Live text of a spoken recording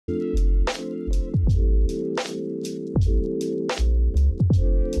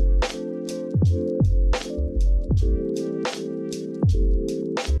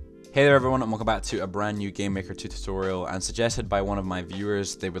Hey there everyone, and welcome back to a brand new GameMaker 2 tutorial, and suggested by one of my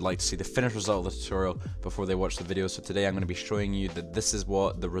viewers. They would like to see the finished result of the tutorial before they watch the video. So today I'm going to be showing you that this is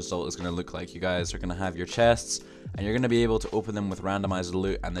what the result is going to look like. You guys are going to have your chests, and you're going to be able to open them with randomized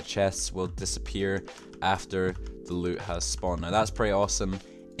loot, and the chests will disappear after the loot has spawned. Now that's pretty awesome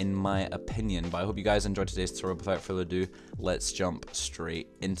in my opinion, but I hope you guys enjoyed today's tutorial. Without further ado, let's jump straight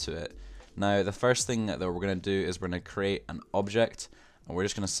into it. Now the first thing that we're going to do is we're going to create an object. And we're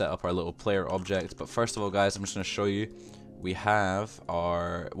just going to set up our little player object. But first of all, guys, I'm just going to show you. We have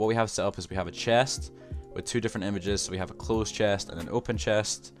what we have set up is we have a chest with two different images. So we have a closed chest and an open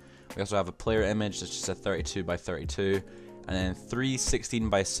chest. We also have a player image that's just a 32 by 32, and then three 16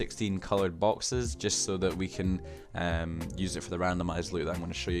 by 16 colored boxes, just so that we can use it for the randomized loot that I'm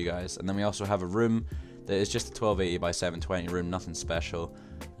going to show you guys. And then we also have a room that is just a 1280 by 720 room, nothing special.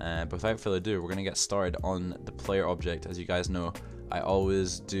 But without further ado, we're going to get started on the player object. As you guys know, I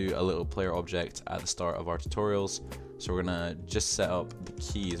always do a little player object at the start of our tutorials. So we're going to just set up the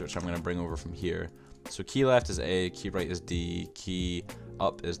keys, which I'm going to bring over from here. So key left is A, key right is D, key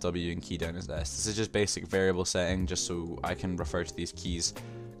up is W, and key down is S. This is just basic variable setting, just so I can refer to these keys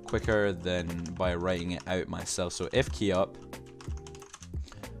quicker than by writing it out myself. So if key up,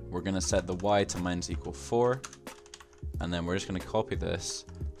 we're going to set the Y to minus equal 4, and then we're just going to copy this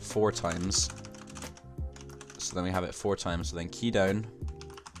 4 times. So then we have it 4 times. So then key down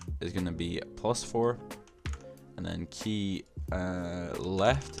is going to be plus 4, and then key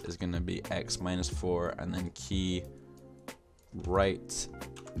left is going to be X minus 4, and then key right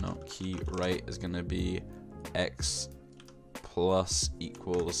is going to be X plus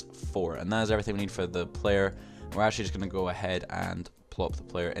equals 4. And that is everything we need for the player. We're actually just going to go ahead and plop the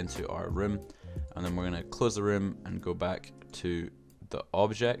player into our room, and then we're going to close the room and go back to the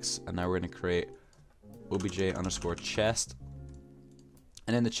objects, and now we're going to create obj underscore chest,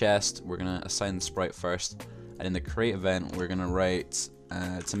 and in the chest we're going to assign the sprite first, and in the create event we're going to write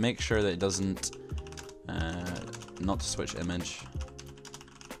to make sure that it doesn't not to switch image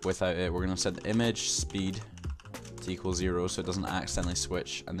without it, we're going to set the image speed to equal 0 so it doesn't accidentally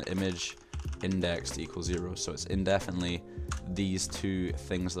switch, and the image index to equal 0 so it's indefinitely these two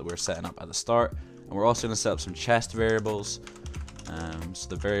things that we're setting up at the start. And we're also going to set up some chest variables. So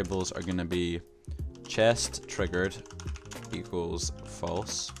the variables are going to be chest triggered equals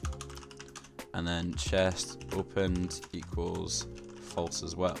false, and then chest opened equals false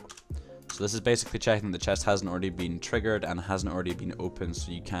as well. So this is basically checking that the chest hasn't already been triggered and hasn't already been opened, so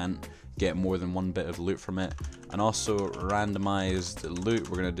you can't get more than one bit of loot from it. And also randomized loot,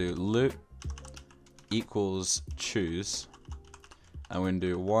 we're going to do loot equals choose, and we're going to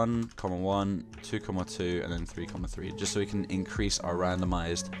do 1, 1, 2, 2, and then 3, 3, just so we can increase our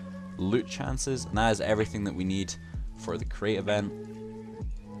randomized loot chances. And that is everything that we need for the create event.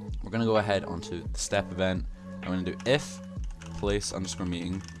 We're going to go ahead onto the step event, and we're going to do if place underscore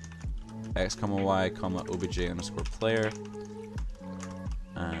meeting x, y, obj underscore player,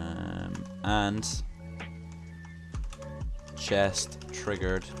 and chest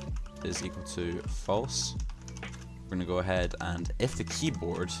triggered is equal to false. We're going to go ahead and if the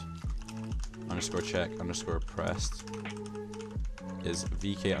keyboard underscore check underscore pressed is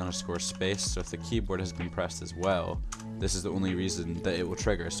vk underscore space, so if the keyboard has been pressed as well, this is the only reason that it will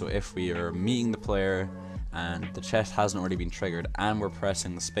trigger. So if we are meeting the player and the chest hasn't already been triggered and we're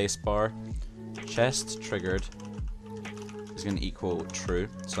pressing the space bar, chest triggered is going to equal true,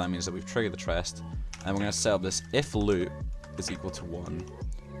 so that means that we've triggered the chest. And we're going to set up this if loot is equal to 1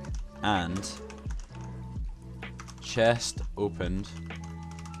 and chest opened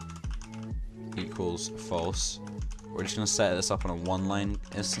equals false. We're just going to set this up on a one line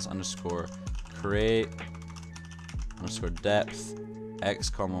instance underscore create underscore depth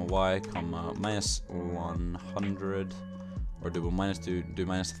x, y, minus 100, or do minus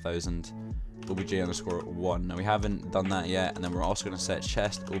 1000 obj underscore 1. Now we haven't done that yet, and then we're also going to set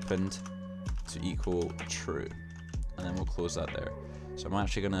chest opened to equal true, and then we'll close that there. So I'm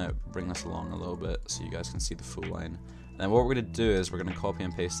actually going to bring this along a little bit so you guys can see the full line. And then what we're going to do is we're going to copy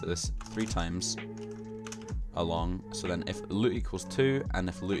and paste this 3 times along. So then if loot equals 2 and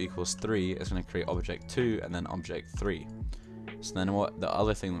if loot equals 3, it's going to create object 2 and then object 3. So then what the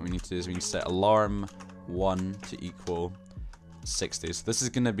other thing that we need to do is we need to set alarm 1 to equal 60. So this is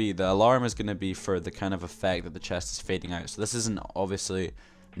going to be, the alarm is going to be for the kind of effect that the chest is fading out. So this isn't obviously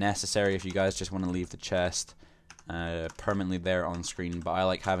necessary if you guys just want to leave the chest permanently there on screen, but I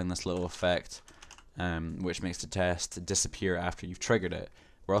like having this little effect which makes the chest disappear after you've triggered it.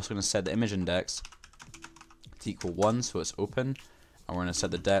 We're also going to set the image index to equal 1 so it's open, and we're going to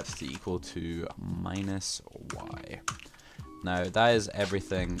set the depth to equal to -y. Now that is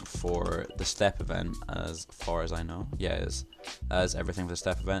everything for the step event as far as I know. Yeah, it is. That is everything for the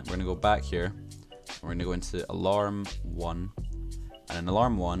step event. We're going to go back here. We're going to go into alarm 1. And in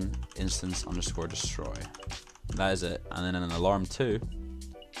alarm 1, instance underscore destroy. That is it. And then in alarm 2,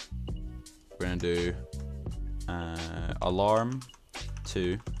 we're going to do alarm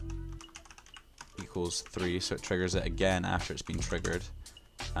 2 equals 3. So it triggers it again after it's been triggered.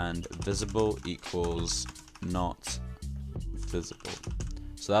 And visible equals not visible.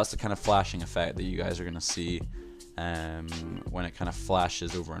 So that's the kind of flashing effect that you guys are going to see when it kind of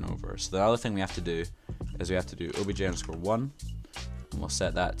flashes over and over. So the other thing we have to do is we have to do obj underscore 1, and we'll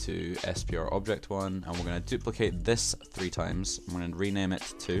set that to SPR object 1, and we're going to duplicate this 3 times. I'm going to rename it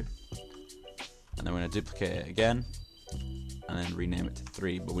to 2, and then we're going to duplicate it again, and then rename it to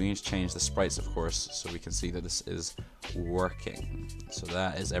 3. But we need to change the sprites, of course, so we can see that this is working. So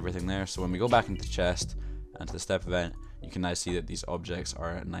that is everything there. So when we go back into the chest and to the step event, you can now see that these objects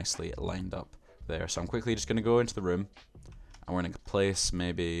are nicely lined up there. So I'm quickly just going to go into the room, and we're going to place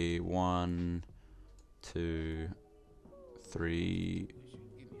maybe 1, 2, 3,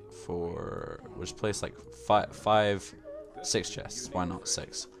 4. We'll just place like 5, 6 chests. Why not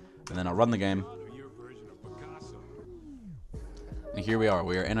 6? And then I'll run the game. And here we are.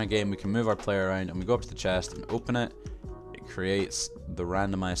 We are in our game. We can move our player around, and we go up to the chest and open it. It creates the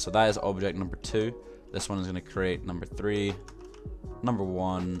randomized. So that is object number 2. This one is going to create number 3, number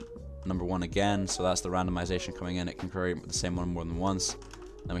 1, number 1 again. So that's the randomization coming in. It can create the same one more than once.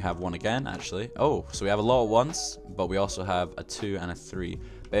 Then we have 1 again, actually. Oh, so we have a lot at once, but we also have a 2 and a 3.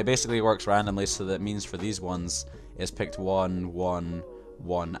 But it basically works randomly, so that means for these ones, it's picked 1, 1,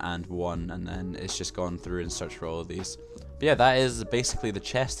 1, and 1, and then it's just gone through and searched for all of these. But yeah, that is basically the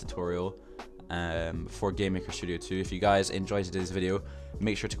chess tutorial for GameMaker Studio 2. If you guys enjoyed today's video,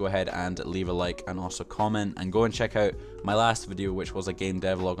 make sure to go ahead and leave a like and also comment, and go and check out my last video, which was a game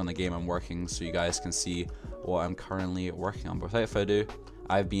devlog on the game I'm working, so you guys can see what I'm currently working on. But without further ado,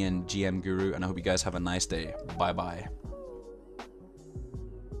 I've been GM Guru, and I hope you guys have a nice day. Bye bye.